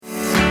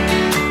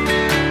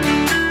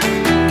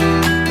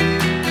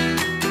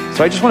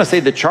So I just want to say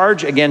the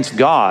charge against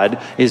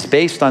God is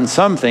based on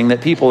something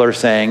that people are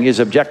saying is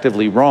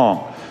objectively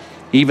wrong,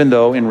 even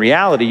though in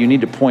reality you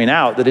need to point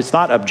out that it's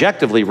not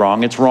objectively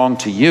wrong, it's wrong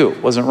to you.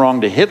 It wasn't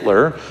wrong to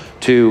Hitler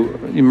to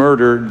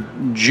murder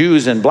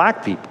Jews and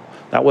black people.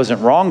 That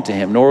wasn't wrong to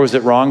him, nor was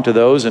it wrong to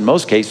those in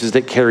most cases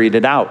that carried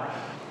it out.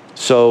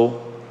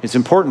 So it's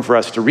important for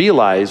us to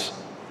realize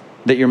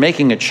that you're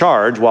making a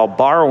charge while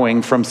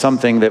borrowing from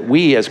something that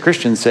we as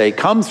Christians say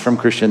comes from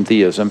Christian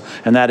theism,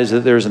 and that is that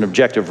there's an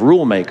objective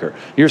rule maker.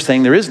 You're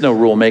saying there is no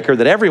rule maker,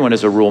 that everyone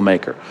is a rule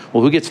maker.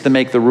 Well, who gets to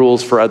make the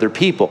rules for other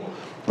people?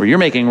 Or you're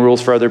making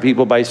rules for other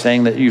people by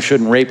saying that you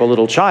shouldn't rape a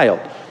little child.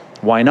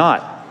 Why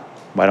not?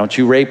 Why don't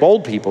you rape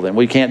old people then?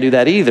 We can't do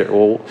that either.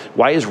 Well,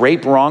 why is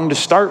rape wrong to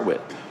start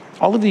with?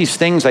 All of these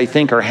things, I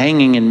think, are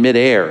hanging in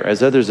midair,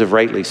 as others have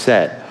rightly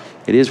said.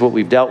 It is what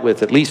we've dealt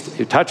with, at least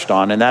you touched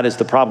on, and that is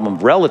the problem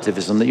of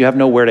relativism, that you have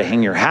nowhere to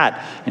hang your hat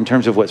in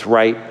terms of what's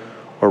right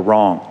or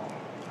wrong.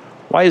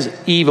 Why is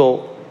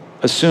evil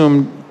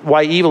assumed,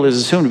 why evil is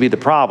assumed to be the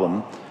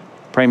problem?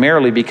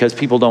 Primarily because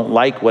people don't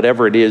like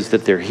whatever it is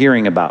that they're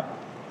hearing about.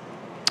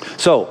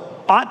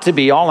 So, ought to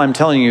be, all I'm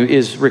telling you,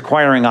 is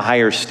requiring a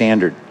higher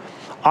standard.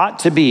 Ought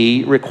to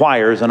be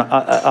requires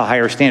a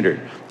higher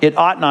standard. It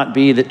ought not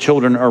be that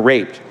children are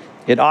raped.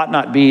 It ought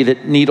not be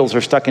that needles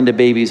are stuck into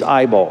babies'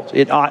 eyeballs.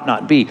 It ought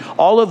not be.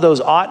 All of those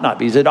ought not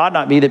be. It ought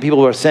not be that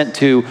people are sent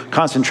to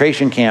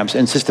concentration camps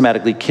and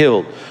systematically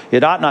killed.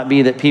 It ought not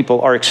be that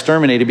people are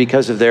exterminated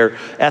because of their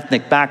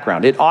ethnic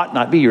background. It ought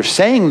not be. You're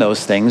saying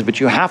those things, but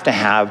you have to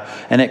have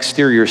an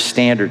exterior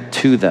standard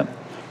to them.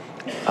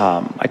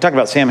 I talk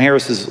about Sam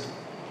Harris's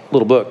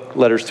little book,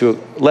 Letter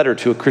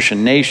to a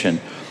Christian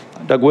Nation.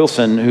 Doug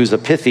Wilson, who's a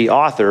pithy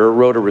author,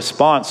 wrote a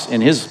response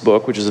in his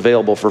book, which is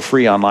available for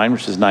free online,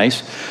 which is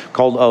nice,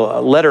 called A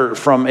Letter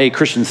from a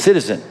Christian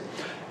Citizen.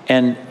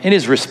 And in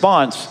his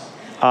response,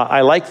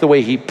 I like the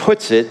way he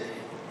puts it,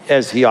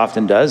 as he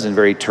often does, in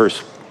very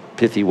terse,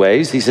 pithy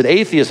ways. He said,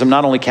 atheism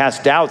not only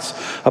casts doubts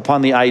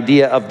upon the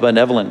idea of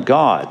benevolent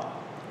God,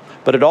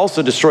 but it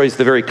also destroys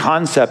the very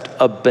concept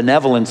of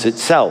benevolence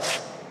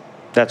itself.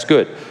 That's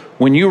good.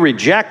 When you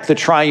reject the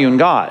triune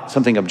God,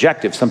 something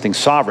objective, something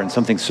sovereign,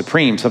 something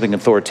supreme, something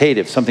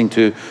authoritative, someone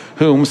to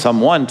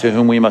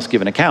whom we must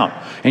give an account,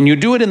 and you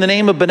do it in the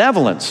name of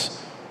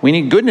benevolence. We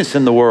need goodness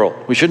in the world.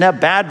 We shouldn't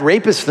have bad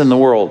rapists in the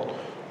world,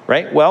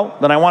 right? Well,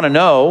 then I want to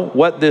know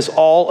what this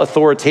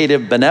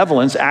all-authoritative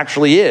benevolence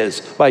actually is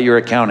by your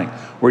accounting.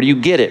 Where do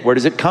you get it? Where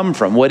does it come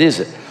from? What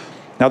is it?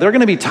 Now, they're going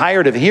to be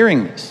tired of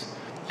hearing this,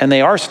 and they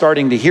are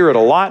starting to hear it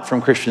a lot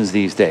from Christians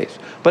these days.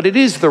 But it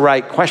is the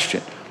right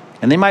question.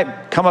 And they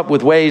might come up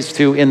with ways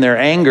to, in their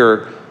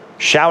anger,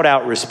 shout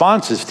out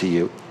responses to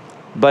you.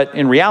 But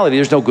in reality,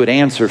 there's no good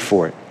answer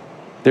for it.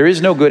 There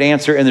is no good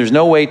answer, and there's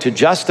no way to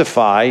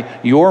justify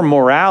your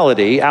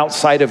morality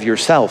outside of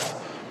yourself.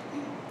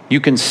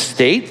 You can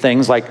state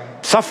things like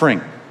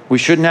suffering. We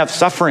shouldn't have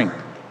suffering.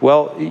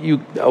 Well, you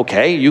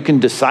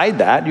can decide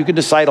that. You can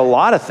decide a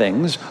lot of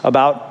things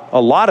about a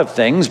lot of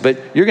things, but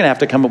you're going to have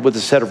to come up with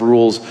a set of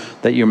rules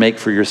that you make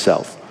for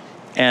yourself.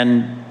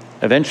 And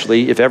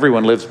eventually, if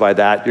everyone lives by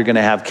that, you're going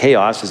to have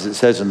chaos. As it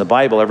says in the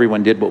Bible,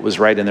 everyone did what was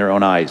right in their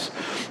own eyes.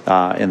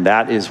 And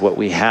that is what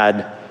we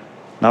had,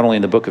 not only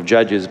in the book of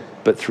Judges,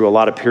 but through a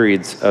lot of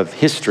periods of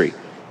history.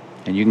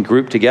 And you can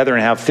group together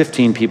and have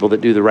 15 people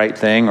that do the right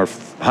thing, or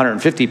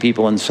 150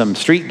 people in some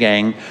street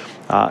gang,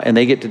 and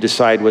they get to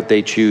decide what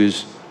they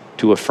choose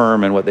to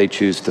affirm and what they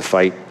choose to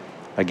fight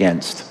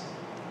against.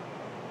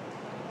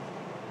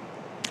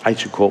 I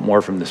should quote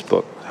more from this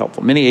book.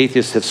 Helpful. Many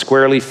atheists have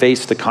squarely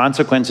faced the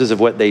consequences of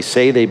what they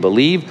say they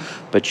believe,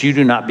 but you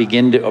do not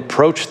begin to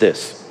approach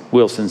this,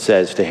 Wilson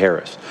says to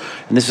Harris.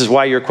 And this is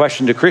why your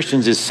question to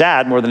Christians is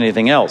sad more than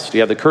anything else. Do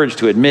you have the courage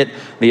to admit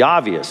the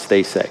obvious,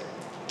 they say,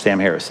 Sam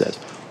Harris says.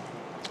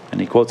 And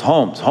he quotes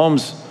Holmes.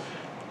 Holmes,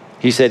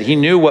 he said, he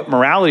knew what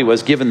morality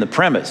was given the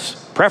premise.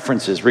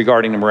 Preferences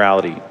regarding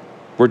morality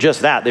were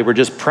just that. They were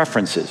just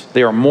preferences.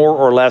 They are more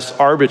or less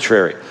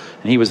arbitrary.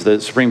 And he was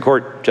the Supreme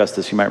Court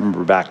justice, you might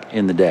remember back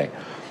in the day.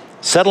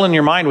 Settle in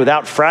your mind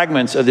without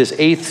fragments of this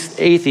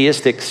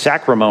atheistic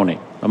sacrimony,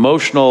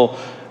 emotional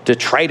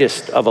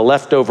detritus of a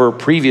leftover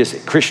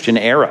previous Christian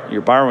era.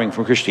 You're borrowing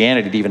from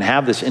Christianity to even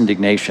have this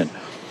indignation.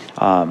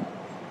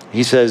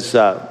 He says,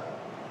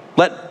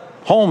 let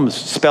Holmes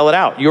spell it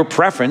out. Your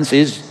preference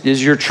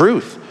is your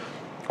truth.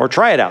 Or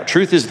try it out.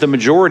 Truth is the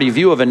majority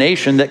view of a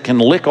nation that can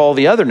lick all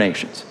the other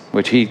nations,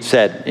 which he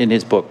said in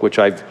his book, which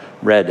I've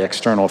read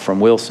external from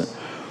Wilson.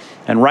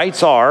 And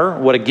rights are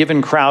what a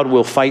given crowd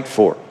will fight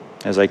for,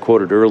 as I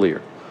quoted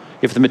earlier.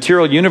 If the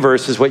material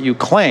universe is what you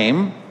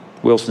claim,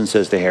 Wilson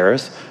says to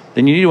Harris,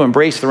 then you need to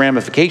embrace the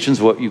ramifications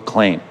of what you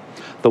claim.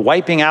 The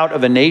wiping out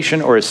of a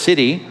nation or a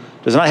city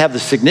does not have the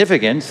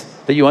significance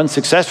that you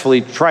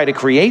unsuccessfully try to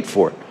create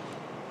for it.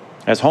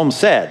 As Holmes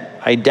said,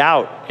 I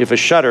doubt if a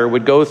shutter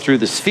would go through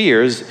the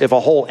spheres if a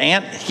whole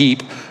ant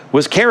heap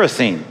was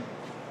kerosene.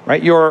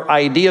 Right? Your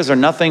ideas are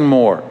nothing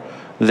more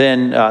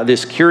than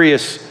this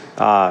curious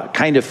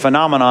kind of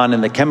phenomenon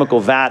in the chemical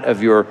vat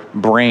of your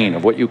brain,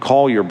 of what you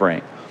call your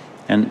brain.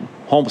 And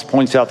Holmes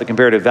points out the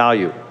comparative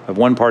value of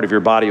one part of your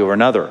body over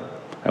another.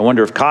 I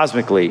wonder if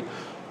cosmically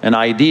an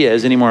idea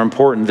is any more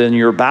important than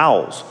your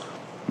bowels.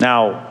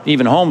 Now,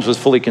 even Holmes was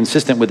fully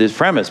consistent with his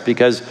premise,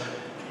 because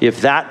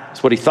if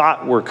that's what he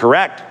thought were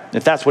correct,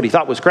 if that's what he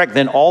thought was correct,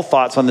 then all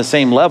thoughts on the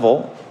same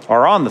level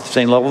are on the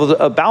same level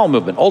of bowel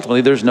movement. Ultimately,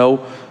 there's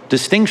no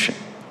distinction.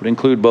 It would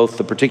include both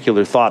the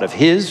particular thought of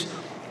his,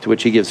 to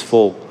which he gives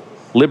full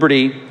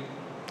liberty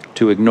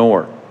to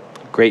ignore.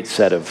 Great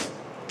set of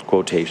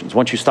quotations.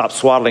 Once you stop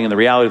swaddling in the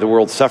reality of the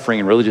world's suffering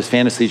and religious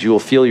fantasies, you will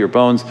feel your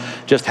bones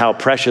just how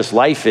precious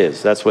life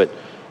is. That's what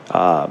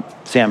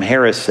Sam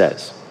Harris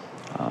says.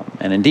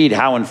 And indeed,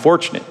 how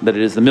unfortunate that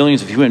it is the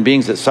millions of human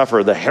beings that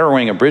suffer the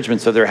harrowing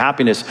abridgments of their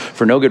happiness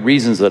for no good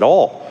reasons at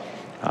all.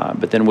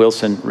 But then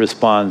Wilson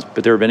responds,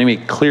 but there have been many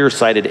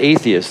clear-sighted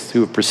atheists who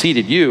have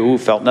preceded you who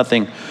felt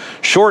nothing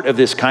short of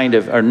this kind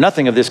of, or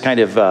nothing of this kind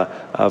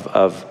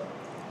of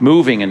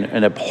moving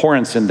and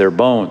abhorrence in their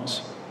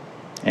bones.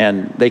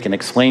 And they can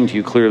explain to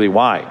you clearly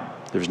why.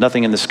 There's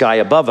nothing in the sky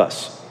above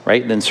us,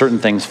 right? Then certain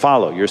things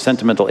follow. Your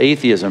sentimental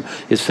atheism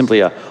is simply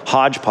a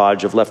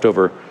hodgepodge of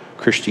leftover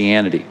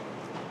Christianity,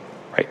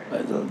 right?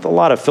 A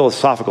lot of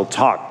philosophical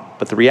talk,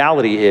 but the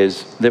reality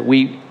is that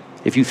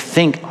if you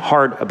think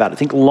hard about it,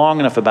 think long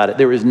enough about it,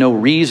 there is no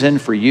reason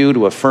for you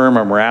to affirm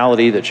a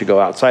morality that should go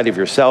outside of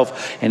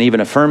yourself. And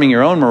even affirming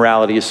your own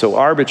morality is so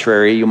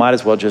arbitrary, you might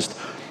as well just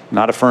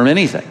not affirm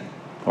anything,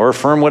 or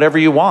affirm whatever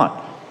you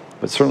want.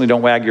 But certainly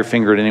don't wag your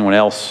finger at anyone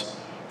else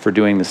for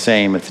doing the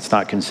same if it's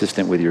not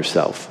consistent with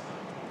yourself.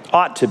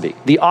 Ought to be.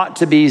 The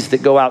ought-to-bes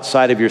that go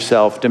outside of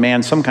yourself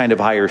demand some kind of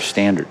higher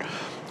standard.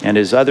 And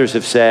as others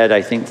have said,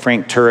 I think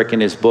Frank Turek in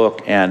his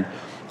book, and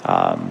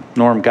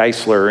Norm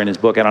Geisler in his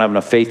book, I Don't Have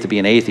Enough Faith to Be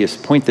an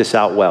Atheist, point this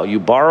out well. You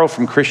borrow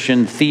from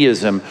Christian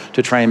theism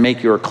to try and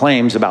make your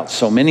claims about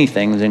so many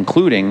things,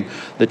 including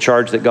the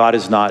charge that God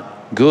is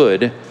not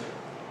good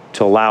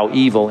to allow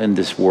evil in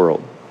this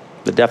world.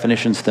 The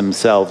definitions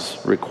themselves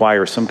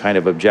require some kind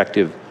of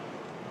objective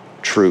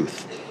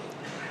truth.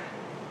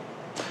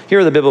 Here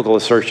are the biblical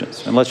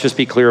assertions, and let's just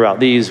be clear about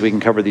these. We can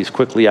cover these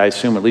quickly, I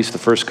assume, at least the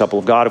first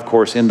couple. God, of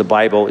course, in the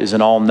Bible is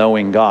an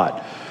all-knowing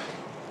God.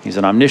 He's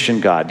an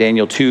omniscient God.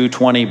 Daniel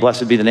 2:20,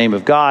 blessed be the name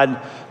of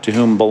God, to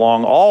whom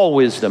belong all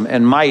wisdom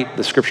and might.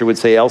 The scripture would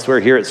say elsewhere.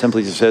 Here it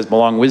simply just says,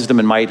 belong wisdom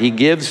and might. He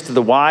gives to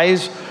the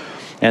wise,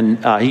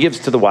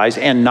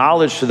 and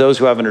knowledge to those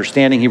who have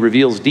understanding. He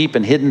reveals deep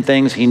and hidden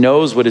things. He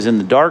knows what is in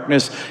the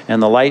darkness,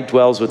 and the light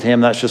dwells with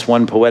him. That's just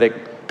one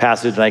poetic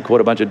passage, and I quote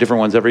a bunch of different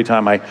ones every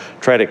time I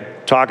try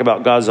to talk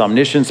about God's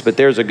omniscience, but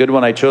there's a good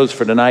one I chose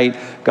for tonight.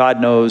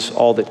 God knows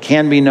all that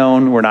can be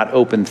known. We're not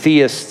open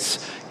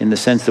theists in the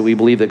sense that we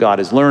believe that God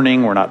is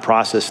learning. We're not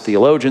process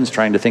theologians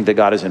trying to think that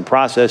God is in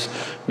process.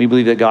 We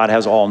believe that God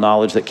has all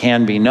knowledge that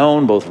can be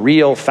known, both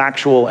real,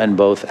 factual, and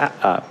both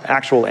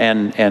actual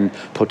and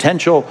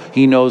potential.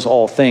 He knows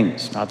all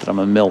things. Not that I'm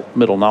a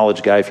middle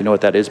knowledge guy, if you know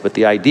what that is, but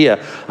the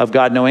idea of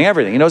God knowing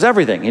everything. He knows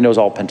everything. He knows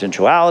all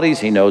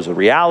potentialities. He knows the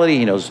reality.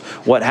 He knows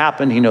what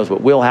happened. He knows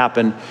what will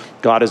happen.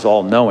 God is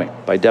all-knowing.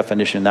 By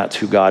definition, that's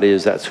who God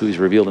is. That's who he's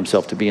revealed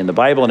himself to be in the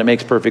Bible, and it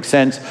makes perfect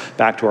sense.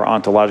 Back to our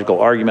ontological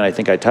argument I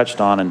think I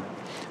touched on and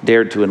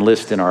dared to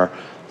enlist in our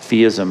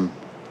theism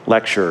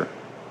lecture.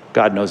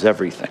 God knows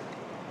everything.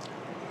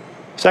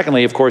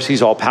 Secondly, of course,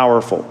 he's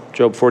all-powerful.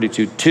 Job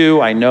 42:2,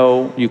 I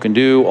know you can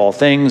do all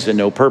things, and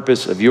no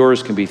purpose of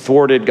yours can be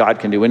thwarted. God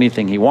can do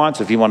anything he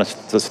wants. If he wants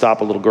to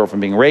stop a little girl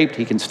from being raped,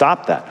 he can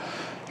stop that.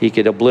 He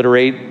could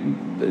obliterate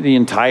the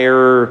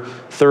entire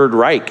Third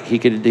Reich. He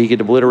could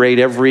obliterate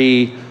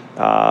every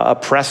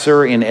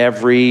oppressor in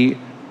every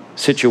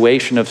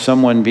situation of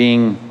someone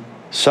being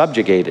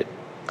subjugated.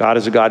 God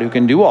is a God who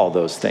can do all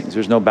those things.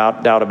 There's no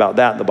doubt about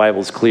that. The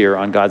Bible is clear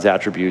on God's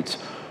attributes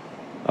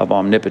of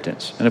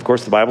omnipotence. And of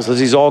course, the Bible says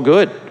he's all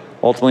good.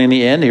 Ultimately, in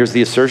the end, here's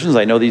the assertions.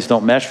 I know these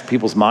don't mesh with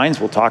people's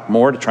minds. We'll talk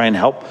more to try and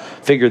help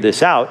figure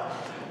this out.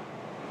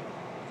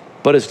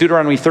 But as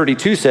Deuteronomy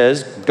 32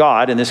 says,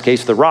 God, in this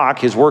case the rock,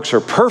 his works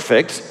are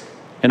perfect,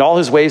 and all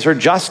his ways are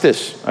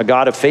justice. A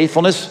God of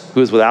faithfulness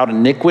who is without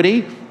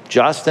iniquity,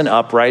 just and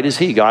upright is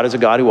he. God is a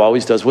God who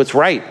always does what's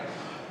right.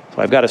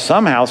 So I've got to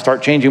somehow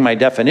start changing my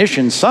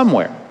definition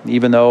somewhere,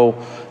 even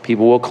though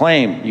people will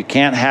claim you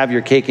can't have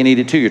your cake and eat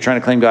it too. You're trying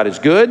to claim God is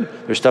good.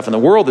 There's stuff in the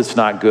world that's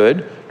not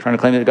good. Trying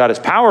to claim that God is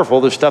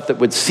powerful. There's stuff that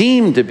would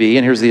seem to be,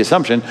 and here's the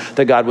assumption,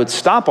 that God would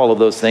stop all of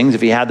those things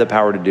if he had the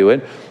power to do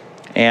it.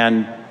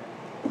 And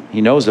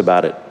he knows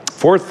about it.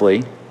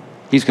 Fourthly,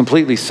 he's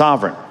completely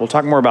sovereign. We'll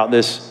talk more about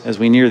this as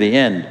we near the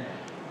end.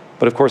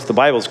 But of course, the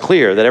Bible's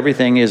clear that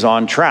everything is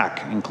on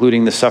track,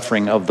 including the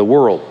suffering of the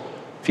world.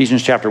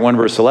 Ephesians chapter 1,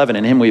 verse 11,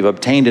 in him we've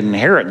obtained an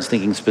inheritance,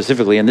 thinking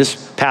specifically in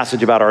this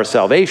passage about our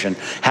salvation,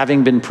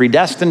 having been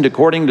predestined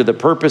according to the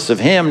purpose of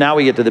him. Now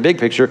we get to the big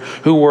picture,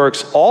 who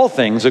works all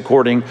things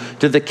according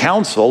to the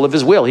counsel of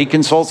his will. He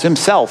consults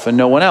himself and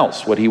no one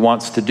else. What he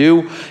wants to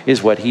do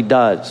is what he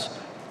does.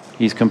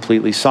 He's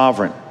completely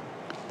sovereign.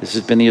 This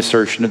has been the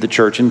assertion of the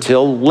church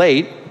until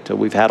late, until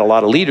we've had a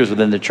lot of leaders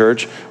within the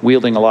church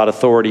wielding a lot of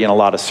authority in a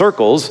lot of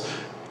circles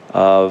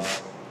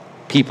of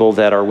people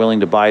that are willing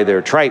to buy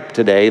their tripe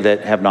today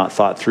that have not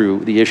thought through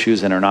the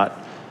issues and are not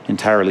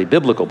entirely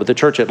biblical. But the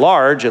church at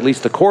large, at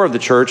least the core of the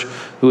church,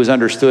 who has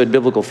understood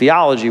biblical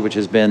theology, which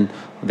has been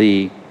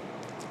the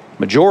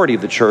majority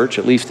of the church,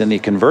 at least in the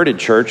converted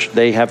church,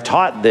 they have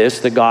taught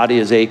this, that God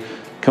is a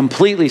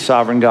completely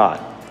sovereign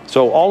God.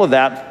 So all of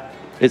that,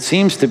 it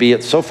seems to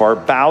be, so far,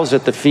 bows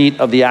at the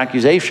feet of the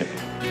accusation.